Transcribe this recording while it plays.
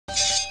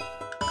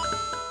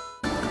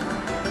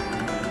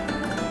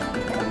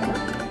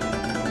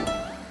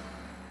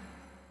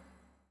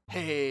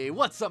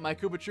what's up my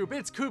Koopa Troop?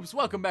 It's Koops,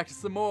 welcome back to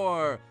some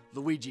more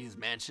Luigi's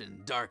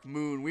Mansion Dark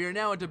Moon. We are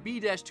now into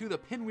B-2, the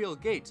Pinwheel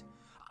Gate.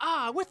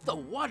 With the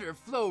water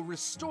flow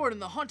restored in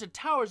the haunted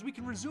towers, we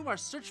can resume our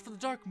search for the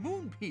Dark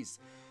Moon piece.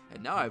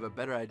 And now I have a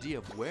better idea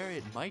of where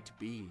it might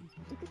be.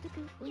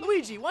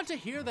 Luigi, want to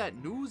hear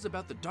that news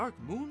about the Dark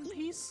Moon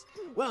piece?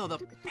 Well, the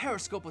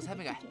periscope was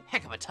having a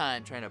heck of a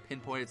time trying to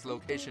pinpoint its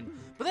location,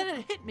 but then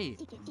it hit me.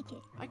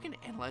 I can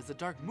analyze the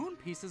Dark Moon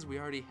pieces we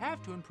already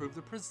have to improve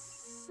the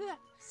precision.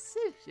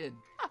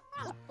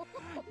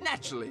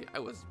 Naturally, I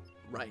was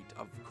right,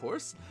 of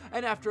course.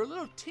 And after a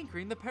little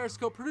tinkering, the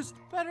periscope produced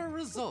better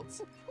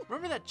results.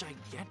 Remember that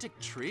gigantic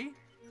tree?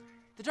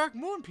 The Dark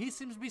Moon piece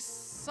seems to be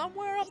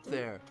somewhere up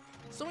there.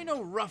 So we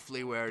know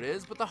roughly where it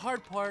is, but the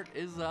hard part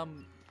is,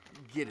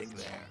 getting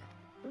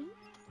there.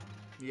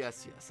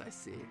 Yes, I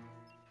see.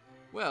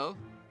 Well,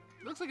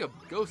 it looks like a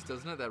ghost,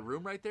 doesn't it? That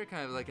room right there,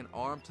 kind of like an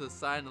arm to the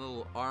side and a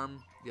little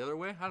arm the other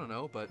way. I don't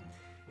know, but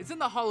it's in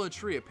the hollow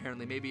tree,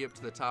 apparently. Maybe up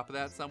to the top of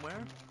that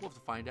somewhere. We'll have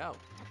to find out.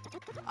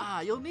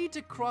 You'll need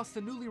to cross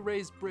the newly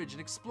raised bridge and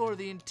explore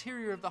the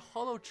interior of the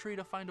hollow tree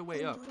to find a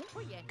way up.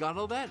 Got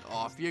all that?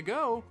 Off you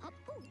go.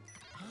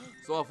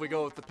 So off we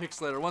go with the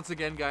Pixelator. Once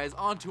again, guys,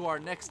 on to our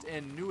next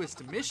and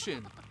newest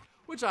mission,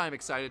 which I'm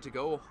excited to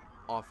go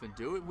off and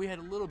do. We had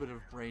a little bit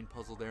of brain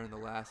puzzle there in the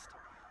last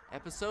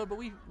episode, but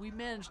we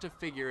managed to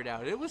figure it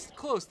out. It was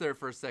close there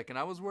for a second.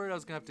 I was worried I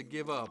was going to have to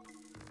give up,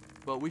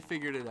 but we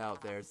figured it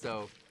out there.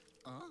 So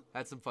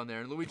had some fun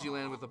there. And Luigi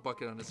landed with a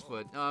bucket on his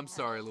foot. Oh, I'm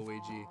sorry,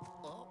 Luigi.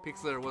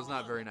 Pixelator was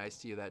not very nice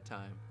to you that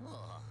time.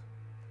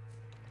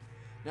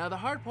 Now, the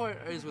hard part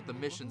is with the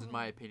missions, in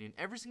my opinion.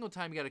 Every single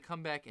time you got to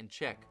come back and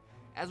check.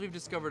 As we've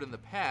discovered in the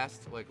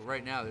past, like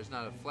right now, there's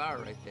not a flower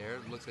right there.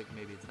 It looks like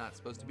maybe it's not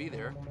supposed to be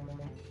there.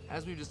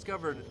 As we've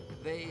discovered,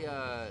 they,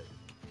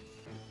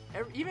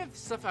 even if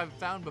stuff I've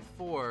found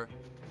before,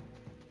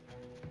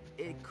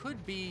 it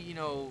could be, you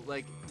know,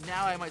 like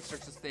now I might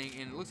search this thing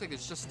and it looks like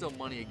it's just still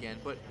money again,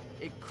 but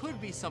it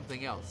could be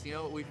something else. You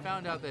know, we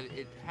found out that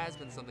it has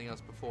been something else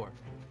before.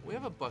 We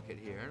have a bucket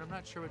here and I'm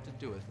not sure what to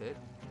do with it.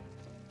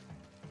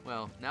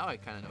 Well, now I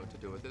kind of know what to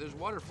do with it. There's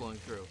water flowing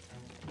through.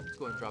 Let's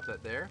go ahead and drop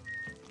that there.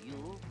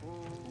 Ooh,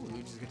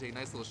 Luigi's gonna take a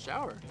nice little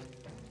shower.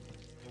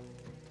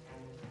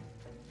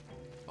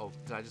 Oh,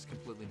 did I just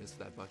completely miss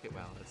that bucket?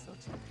 Wow, that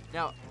sucks.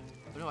 Now,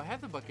 no, I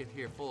have the bucket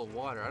here full of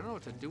water. I don't know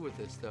what to do with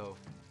this though.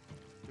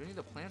 Do any of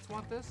the plants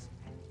want this?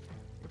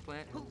 Your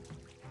plant.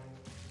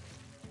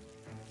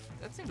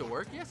 That seemed to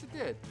work. Yes, it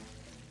did.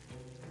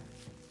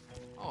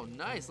 Oh,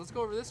 nice. Let's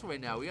go over this way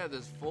now. We got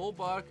this full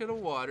bucket of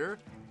water.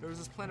 There was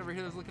this plant over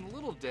here that's looking a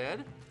little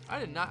dead.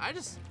 I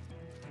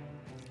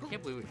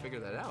can't believe we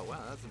figured that out. Wow,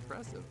 that's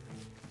impressive.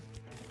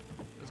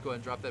 Let's go ahead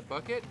and drop that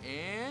bucket,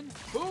 and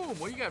boom!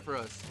 What do you got for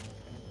us?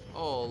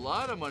 Oh, a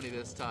lot of money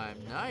this time.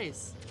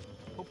 Nice.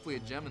 Hopefully a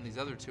gem in these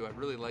other two. I'd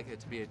really like it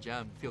to be a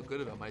gem. Feel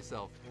good about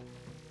myself.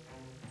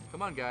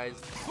 Come on,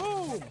 guys.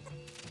 Boom!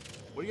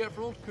 What do you got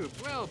for old Coop?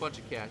 Well, a bunch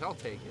of cash. I'll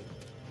take it.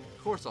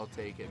 Of course I'll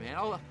take it,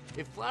 man.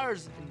 If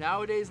flowers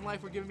nowadays in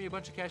life were giving me a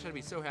bunch of cash, I'd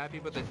be so happy,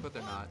 but they're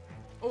not.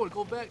 Oh, a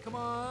gold bet. Come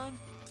on.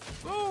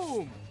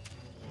 Boom!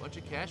 Bunch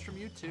of cash from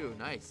you too.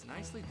 Nice.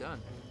 Nicely done.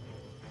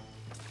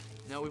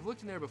 Now, we've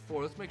looked in there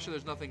before. Let's make sure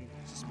there's nothing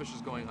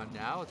suspicious going on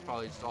now. It's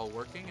probably just all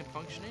working and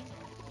functioning.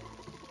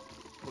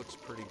 Looks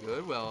pretty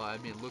good. Well, I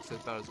mean, it looks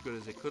about as good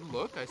as it could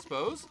look, I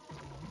suppose.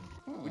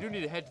 We do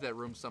need to head to that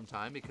room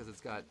sometime because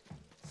it's got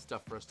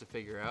stuff for us to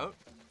figure out.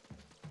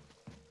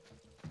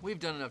 We've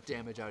done enough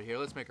damage out here.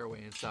 Let's make our way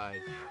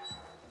inside.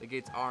 The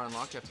gates are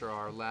unlocked after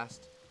our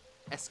last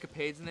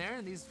escapades in there,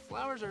 and these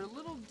flowers are a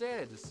little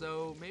dead,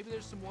 so maybe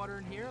there's some water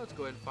in here. Let's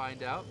go ahead and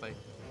find out by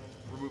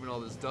removing all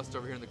this dust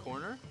over here in the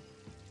corner.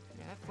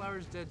 Yeah, that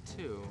flower's dead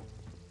too.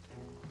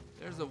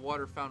 There's the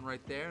water fountain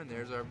right there, and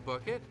there's our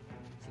bucket.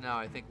 So now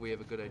I think we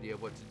have a good idea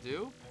of what to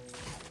do.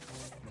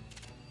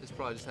 This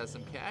probably just has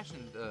some cash,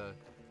 and the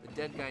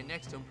dead guy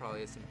next to him probably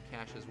has some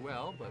cash as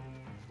well, but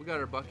we got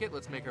our bucket.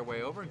 Let's make our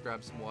way over and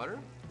grab some water.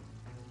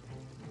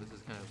 This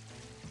is kind of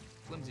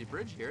flimsy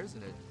bridge here,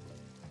 isn't it?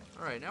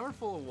 Alright, now we're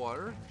full of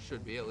water.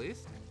 Should be, at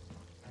least.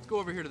 Let's go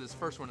over here to this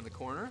first one in the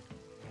corner.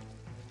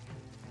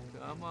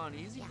 Come on,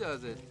 easy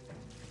does it.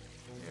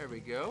 There we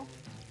go.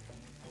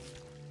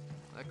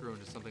 That grew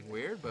into something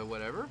weird, but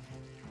whatever.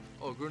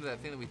 Oh, it grew into that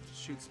thing that we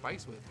shoot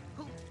spikes with.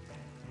 Some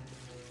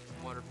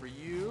water for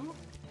you.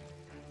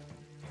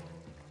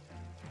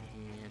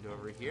 And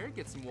over here,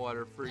 get some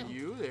water for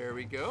you. There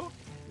we go.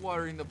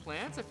 Watering the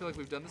plants. I feel like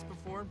we've done this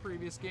before in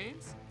previous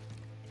games.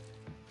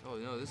 Oh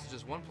no, this is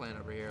just one plant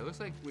over here. It looks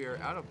like we are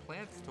out of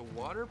plants to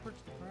water,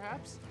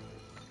 perhaps?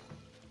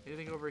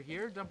 Anything over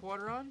here dump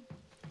water on?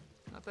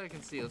 Not that I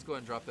can see. Let's go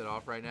ahead and drop that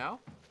off right now.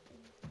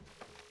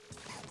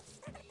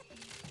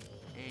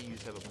 And you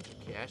just have a bunch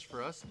of cash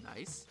for us.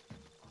 Nice.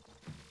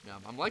 Now,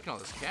 I'm liking all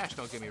this cash,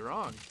 don't get me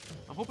wrong.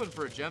 I'm hoping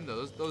for a gem,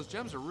 though. Those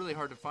gems are really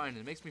hard to find,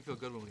 and it makes me feel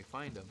good when we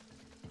find them.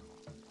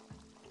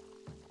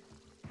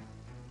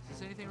 Is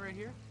this anything right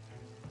here?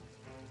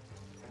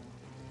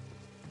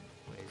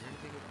 Wait, is there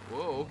anything?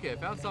 Whoa, okay, I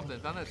found something.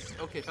 Found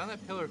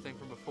that pillar thing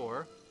from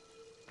before.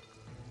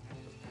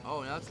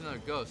 Oh, now it's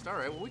another ghost. All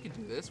right, well, we can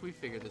do this. We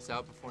figured this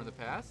out before in the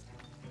past.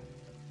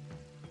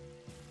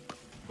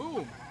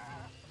 Boom.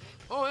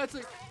 Oh, that's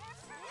a...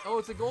 Oh,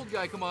 it's a gold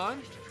guy. Come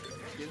on.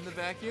 Get in the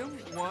vacuum.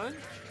 1,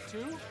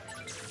 2,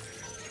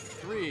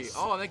 3.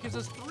 Oh, that gives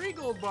us 3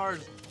 gold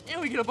bars. And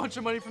we get a bunch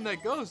of money from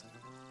that ghost.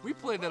 We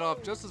played that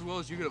off just as well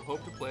as you could have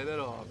hoped to play that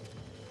off.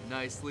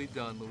 Nicely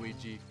done,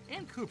 Luigi.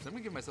 And Koops. I'm going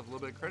to give myself a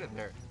little bit of credit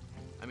there.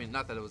 I mean,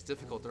 not that it was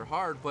difficult or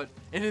hard, but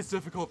it is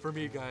difficult for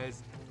me,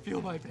 guys.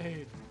 Feel my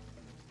pain.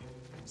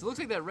 So it looks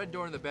like that red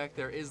door in the back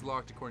there is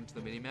locked according to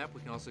the mini-map.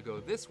 We can also go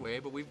this way,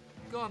 but we've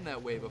gone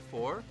that way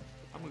before.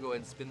 I'm going to go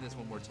ahead and spin this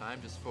one more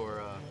time just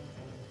for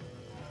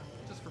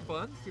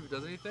fun. See if it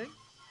does anything.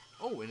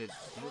 Oh, and it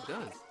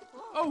does.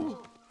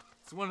 Oh!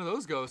 It's one of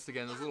those ghosts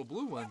again, those little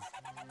blue ones.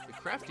 The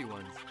crafty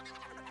ones.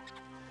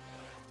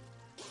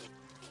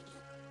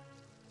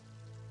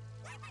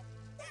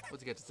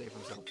 What's he got to say for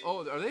himself?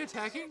 Oh, are they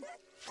attacking?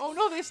 Oh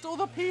no, they stole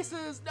the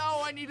pieces!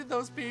 No, I needed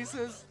those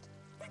pieces!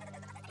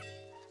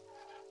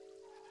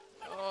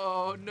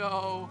 Oh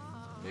no.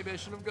 Maybe I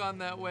shouldn't have gone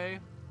that way.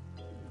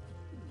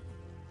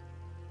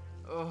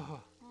 Oh.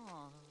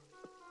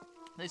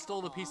 They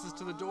stole the pieces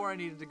to the door I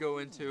needed to go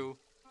into.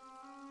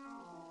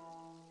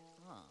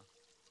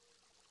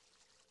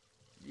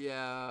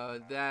 Yeah,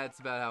 that's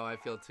about how I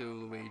feel too,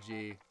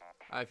 Luigi.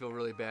 I feel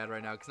really bad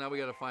right now, because now we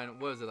gotta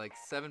find, what is it, like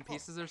 7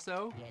 pieces or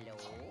so?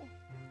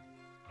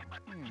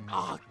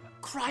 Oh,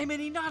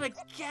 criminy, not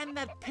again!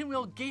 That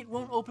pinwheel gate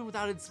won't open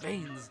without its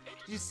veins.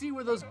 Did you see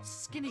where those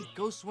skinny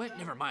ghosts went?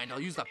 Never mind,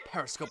 I'll use the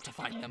periscope to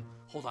find them.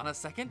 Hold on a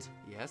second.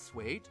 Yes,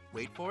 wait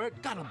for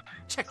it. Got him.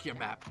 Check your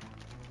map.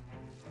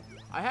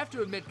 I have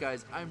to admit,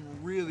 guys, I'm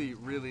really,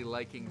 really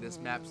liking this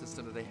map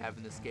system that they have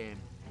in this game.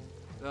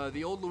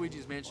 The old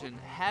Luigi's Mansion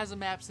has a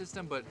map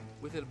system, but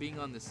with it being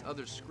on this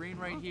other screen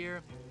right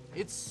here,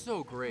 it's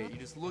so great. You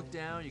just look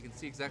down, you can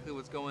see exactly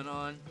what's going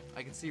on.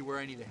 I can see where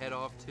I need to head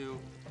off to.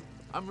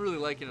 I'm really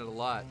liking it a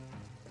lot.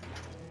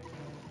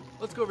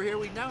 Let's go over here.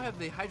 We now have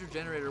the hydro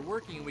generator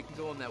working, and we can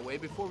go on that way.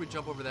 Before we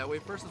jump over that way,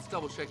 first let's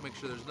double check, make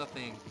sure there's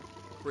nothing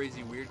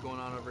crazy weird going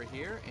on over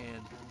here.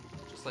 And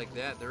just like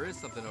that, there is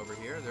something over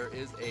here. There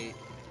is a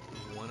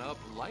 1-up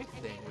life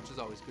thing, which is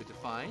always good to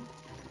find.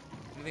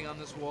 Anything on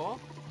this wall?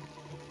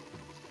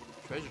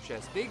 Treasure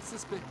chest.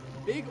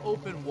 Big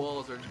open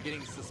walls are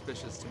getting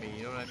suspicious to me,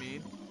 you know what I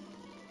mean?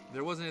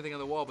 There wasn't anything on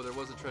the wall, but there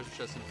was a treasure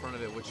chest in front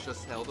of it, which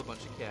just held a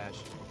bunch of cash.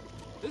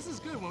 This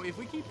is good. If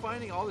we keep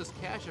finding all this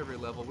cash every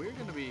level, we're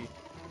going to be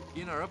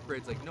getting our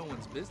upgrades like no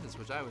one's business,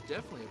 which I would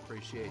definitely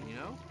appreciate, you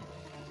know?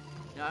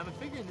 Now, I'm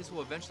figuring this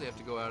will eventually have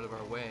to go out of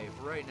our way.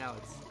 For right now,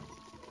 it's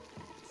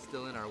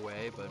still in our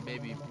way, but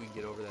maybe we can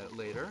get over that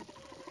later.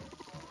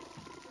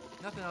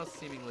 Nothing else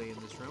seemingly in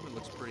this room. It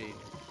looks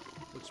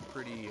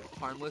pretty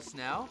harmless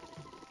now.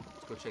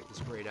 Let's go check this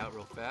grate out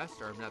real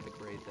fast. Or not the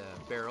grate,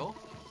 the barrel.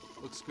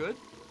 Looks good.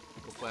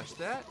 Go flash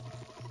that.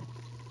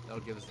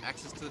 That'll give us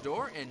access to the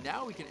door, and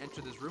now we can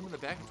enter this room in the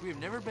back, which we have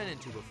never been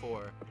into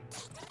before.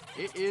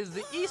 It is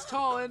the East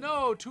Hall, and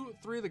no,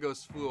 3 of the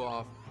ghosts flew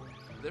off.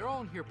 They're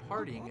all in here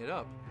partying it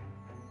up.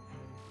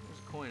 There's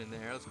a coin in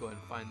there. Let's go ahead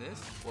and find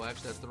this. Well,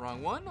 actually, that's the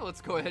wrong one. Let's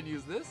go ahead and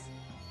use this.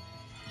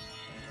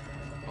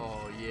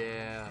 Oh,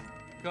 yeah.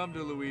 Come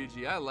to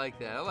Luigi. I like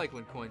that. I like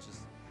when coins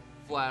just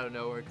fly out of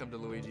nowhere and come to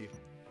Luigi.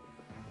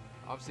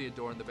 Obviously, a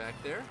door in the back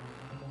there.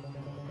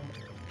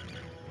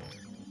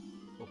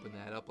 Open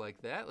that up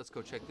like that. Let's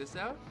go check this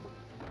out.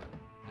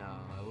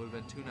 No, it would have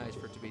been too nice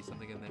for it to be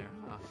something in there,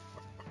 huh?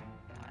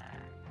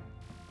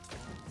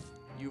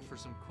 You for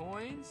some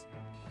coins.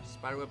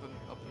 Spiderweb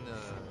up in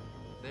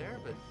there,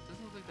 but it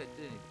doesn't look like that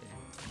did anything.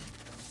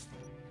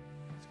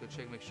 Let's go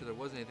check, make sure there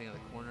wasn't anything on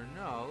the corner.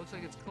 No, looks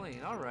like it's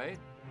clean. All right.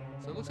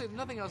 So it looks like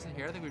nothing else in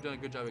here. I think we've done a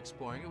good job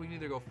exploring it. We can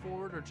either go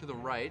forward or to the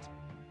right.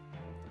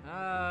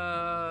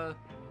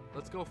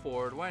 Let's go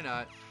forward. Why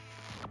not?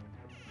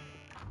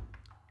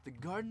 The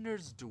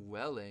gardener's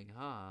dwelling,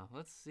 huh?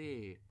 Let's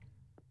see.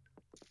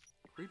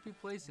 Creepy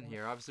place in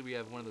here. Obviously, we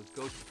have one of those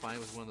ghosts to find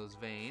with one of those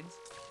veins.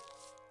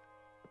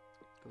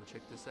 Let's go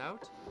check this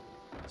out.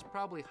 It's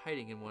probably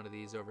hiding in one of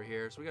these over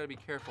here, so we gotta be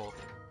careful.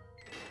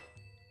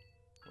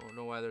 Don't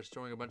know why they're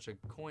storing a bunch of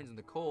coins in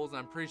the coals.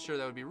 I'm pretty sure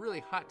that would be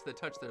really hot to the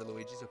touch there,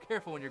 Luigi, so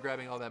careful when you're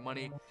grabbing all that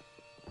money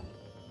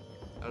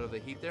out of the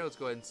heat there. Let's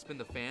go ahead and spin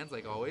the fans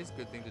like always.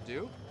 Good thing to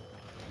do.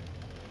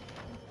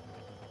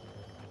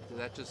 Did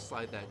that just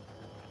slide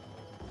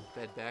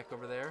that back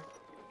over there?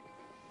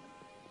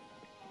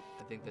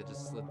 I think that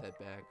just slid that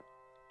back.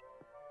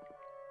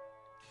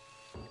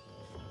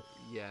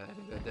 Yeah, I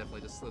think that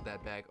definitely just slid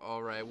that back.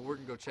 All right, well, we're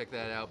gonna go check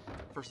that out.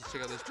 First, let's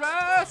check out this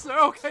dresser.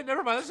 Okay,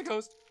 never mind. There's a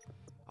ghost.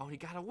 Oh, he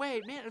got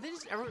away. Man, are they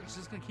just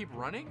gonna keep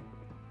running?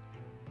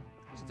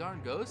 These darn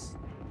ghosts.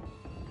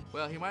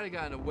 Well, he might have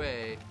gotten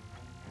away.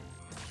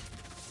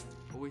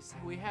 But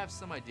we have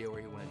some idea where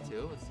he went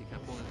to. Let's see, can I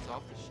pull this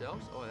off the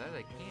shelves? Oh, that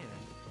I can.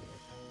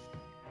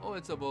 Oh,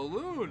 it's a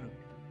balloon.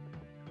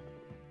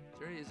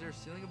 Is there a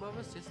ceiling above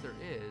us? Yes, there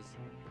is.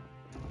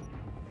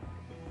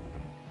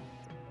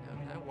 Now,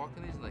 can I walk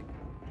on these and like...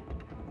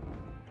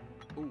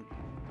 Ooh.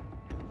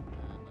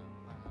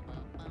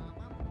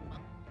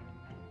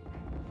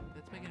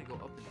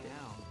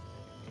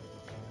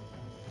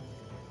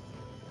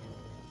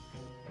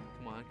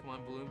 come on,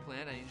 balloon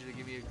plant. I need you to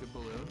give me a good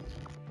balloon.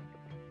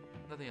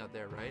 Nothing out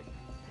there, right?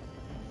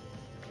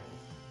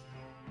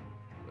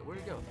 Wait, where'd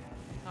it go?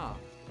 Huh.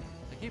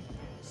 I keep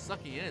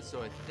sucking in it,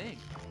 so I think.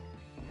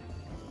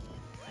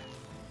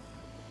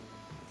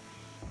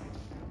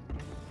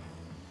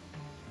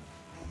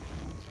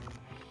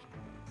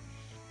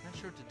 Not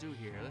sure what to do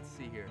here. Let's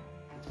see here.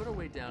 Put our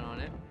weight down on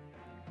it.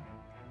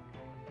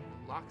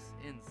 It locks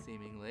in,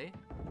 seemingly.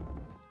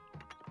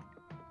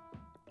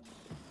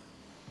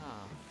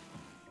 Huh.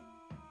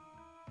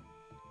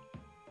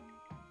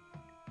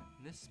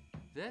 And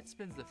that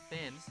spins the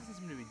fan. This doesn't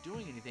seem to be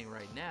doing anything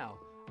right now.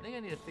 I think I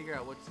need to figure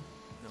out what's...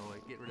 No,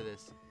 wait, get rid of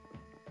this.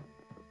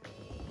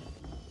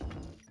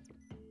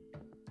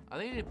 I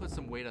think I need to put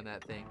some weight on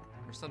that thing,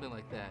 or something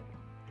like that.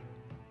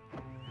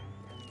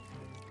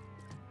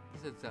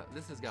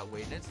 This has got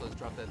weight in it, so let's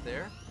drop that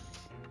there.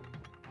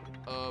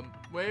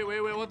 Wait,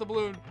 I want the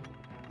balloon.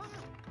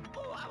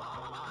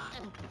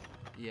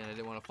 Yeah, I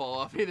didn't want to fall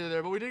off either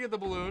there, but we did get the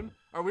balloon.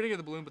 Or we didn't get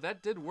the balloon, but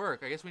that did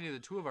work. I guess we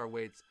needed 2 of our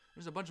weights.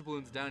 There's a bunch of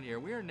balloons down here.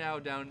 We are now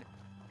down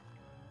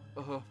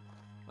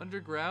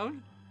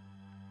underground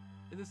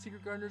in the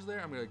secret gardener's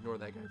lair. I'm going to ignore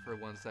that guy for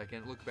 1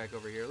 second. Look back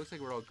over here. Looks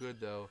like we're all good,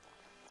 though.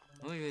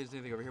 I don't think there's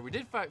anything over here. We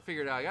did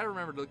figure it out. I got to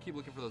remember to keep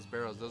looking for those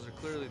barrels. Those are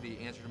clearly the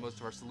answer to most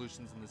of our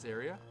solutions in this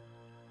area.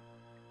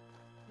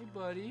 Hey,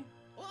 buddy.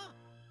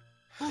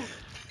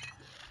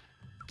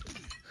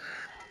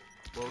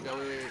 Whoa, God,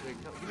 wait.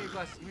 Give me your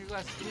glasses. Give me your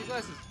glasses. Give me your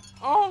glasses.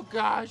 Oh,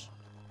 gosh.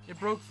 It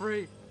broke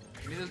free.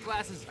 Give me those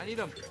glasses. I need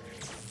them.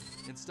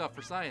 And stuff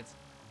for science.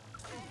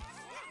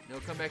 No,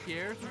 come back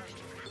here.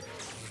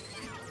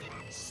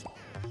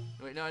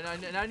 Wait, no,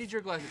 I need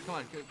your glasses. Come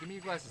on, give me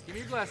your glasses. Give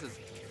me your glasses.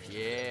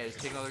 Yeah, just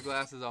taking all their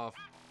glasses off.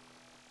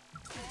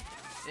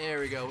 There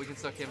we go. We can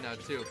suck him now,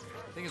 too.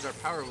 The thing is, our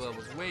power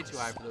level is way too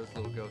high for those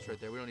little ghosts right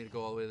there. We don't need to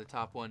go all the way to the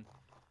top one.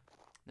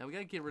 Now, we got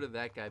to get rid of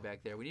that guy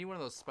back there. We need one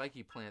of those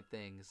spiky plant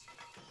things.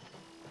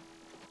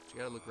 We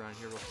got to look around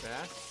here real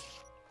fast.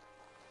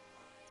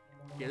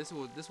 Yeah, this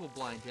will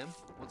blind him.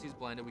 Once he's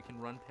blinded, we can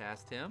run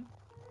past him.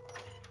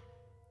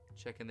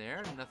 Check in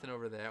there. Nothing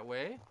over that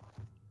way.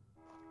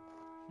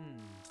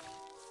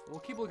 We'll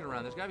keep looking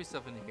around. There's got to be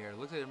stuff in here. It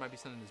looks like there might be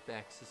something in this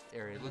back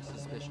area. It looks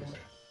suspicious.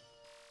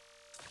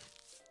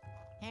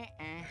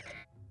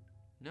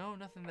 No,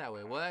 nothing that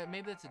way. Well,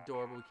 maybe that's a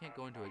door, but we can't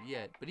go into it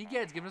yet. But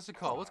Egad's giving us a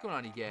call. What's going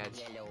on, Egad?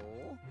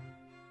 Hello?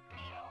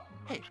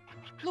 Hey,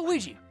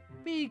 Luigi,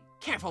 be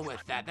careful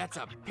with that. That's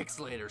a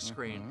pixelator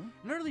screen.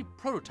 An early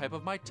prototype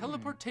of my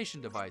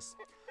teleportation device.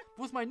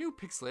 With my new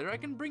pixelator, I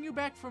can bring you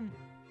back from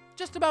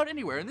just about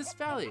anywhere in this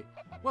valley.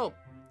 Well,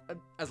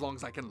 as long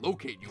as I can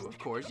locate you, of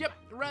course. Yep,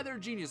 rather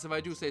genius if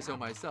I do say so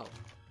myself.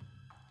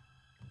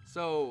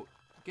 So,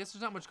 guess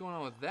there's not much going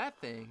on with that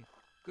thing.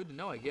 Good to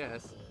know, I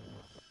guess.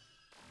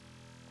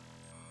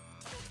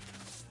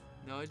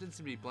 No, it didn't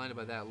seem to be blinded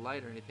by that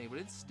light or anything, but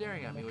it's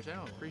staring at me, which I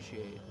don't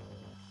appreciate.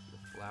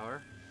 The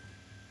flower.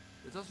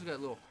 It's also got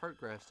little heart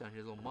graphs down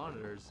here, little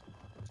monitors.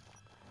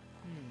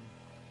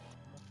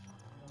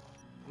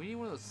 We need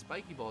one of those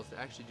spiky balls to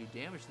actually do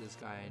damage to this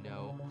guy, I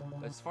know.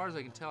 But as far as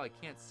I can tell, I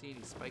can't see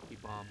any spiky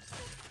bombs.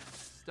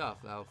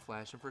 Stuff. That'll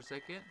flash him for a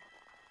second.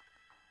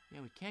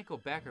 Yeah, we can't go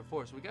back or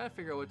forth, so we gotta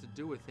figure out what to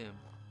do with him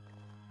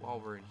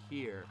while we're in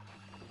here.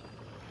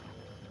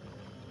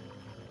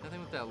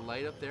 Nothing with that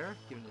light up there.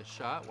 Giving it a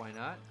shot. Why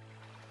not?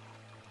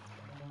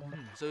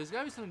 So there's got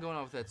to be something going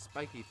on with that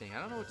spiky thing. I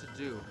don't know what to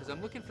do because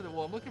I'm looking for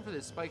I'm looking for the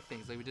spike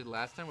things like we did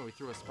last time where we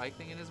threw a spike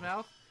thing in his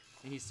mouth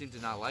and he seemed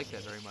to not like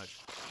that very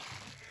much.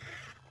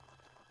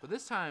 But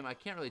this time I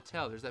can't really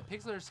tell. There's that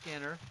pixelator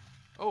scanner.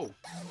 Oh,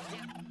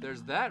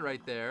 there's that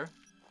right there.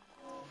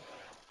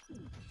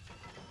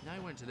 Now he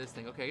went into this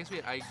thing. Okay, I guess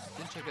I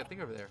didn't check that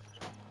thing over there.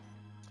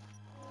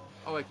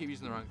 Oh, I keep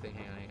using the wrong thing.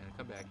 Hang on.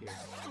 Come back here.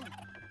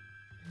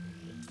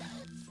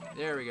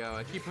 There we go.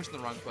 I keep pushing the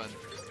wrong button.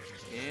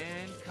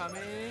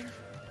 Incoming.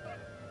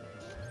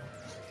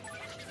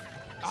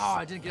 Oh,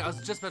 I didn't get. I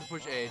was just about to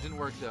push A. It didn't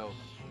work though.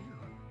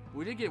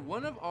 We did get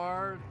one of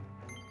our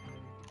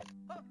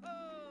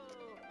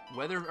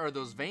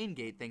those vein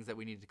gate things that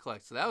we needed to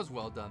collect. So that was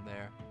well done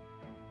there.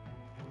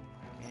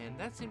 And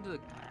that seemed to.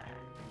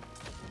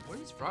 Where are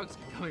these frogs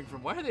coming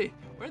from? Why are they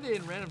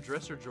in random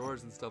dresser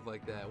drawers and stuff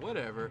like that?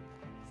 Whatever.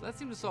 So that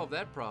seemed to solve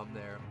that problem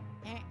there.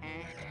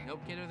 Nope,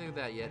 can't do anything with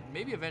that yet.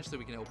 Maybe eventually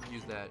we can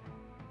use that.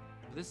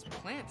 But this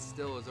plant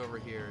still is over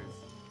here.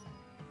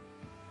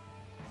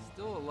 It's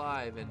still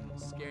alive and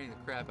scaring the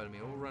crap out of me.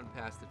 We'll run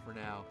past it for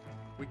now.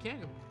 We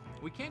can't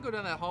go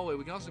down that hallway.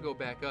 We can also go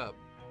back up.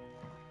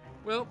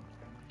 Well,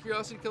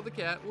 curiosity killed the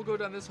cat. We'll go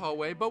down this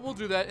hallway, but we'll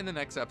do that in the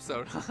next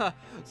episode.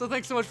 So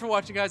thanks so much for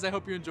watching, guys. I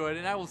hope you enjoyed it,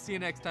 and I will see you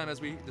next time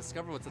as we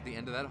discover what's at the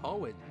end of that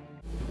hallway.